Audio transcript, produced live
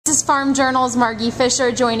is Farm Journal's Margie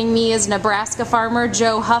Fisher. Joining me is Nebraska farmer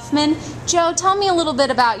Joe Hoffman. Joe, tell me a little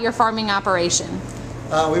bit about your farming operation.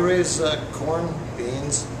 We raise corn,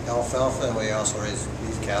 beans, alfalfa, and we also raise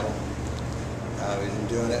beef cattle. We've been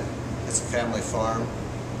doing it. It's a family farm.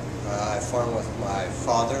 I farm with my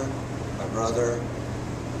father, my brother,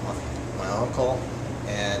 my uncle,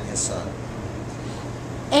 and his son.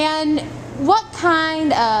 And what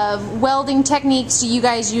kind of welding techniques do you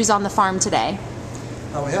guys use on the farm today?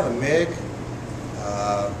 We have a MIG,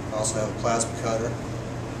 we also have a plasma cutter,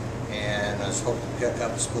 and I was hoping to pick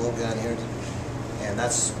up a spool gun here, and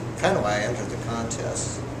that's kind of why I entered the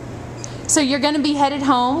contest. So you're going to be headed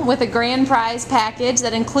home with a grand prize package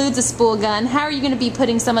that includes a spool gun. How are you going to be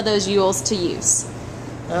putting some of those mules to use?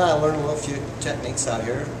 I learned a few techniques out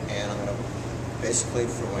here, and I'm going to basically,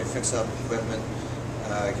 for when I fix up equipment,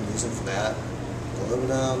 I can use it for that. The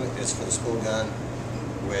aluminum is for the spool gun,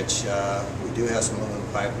 which we do have some aluminum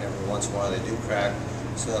pipe, and every once in a while they do crack,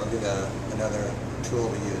 so that'll be another tool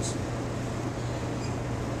to use.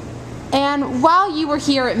 And while you were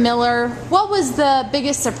here at Miller, what was the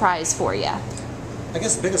biggest surprise for you? I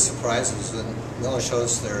guess the biggest surprise is when Miller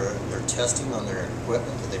shows their testing on their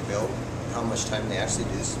equipment that they built, how much time they actually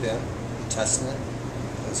do spend testing it.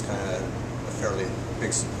 It was kind of a fairly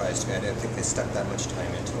big surprise to me. I didn't think they stuck that much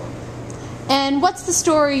time into them. And what's the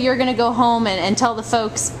story you're going to go home and tell the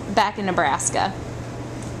folks back in Nebraska?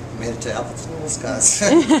 I made it to Appleton,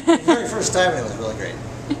 Wisconsin. The very first time, it was really great.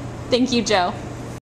 Thank you, Joe.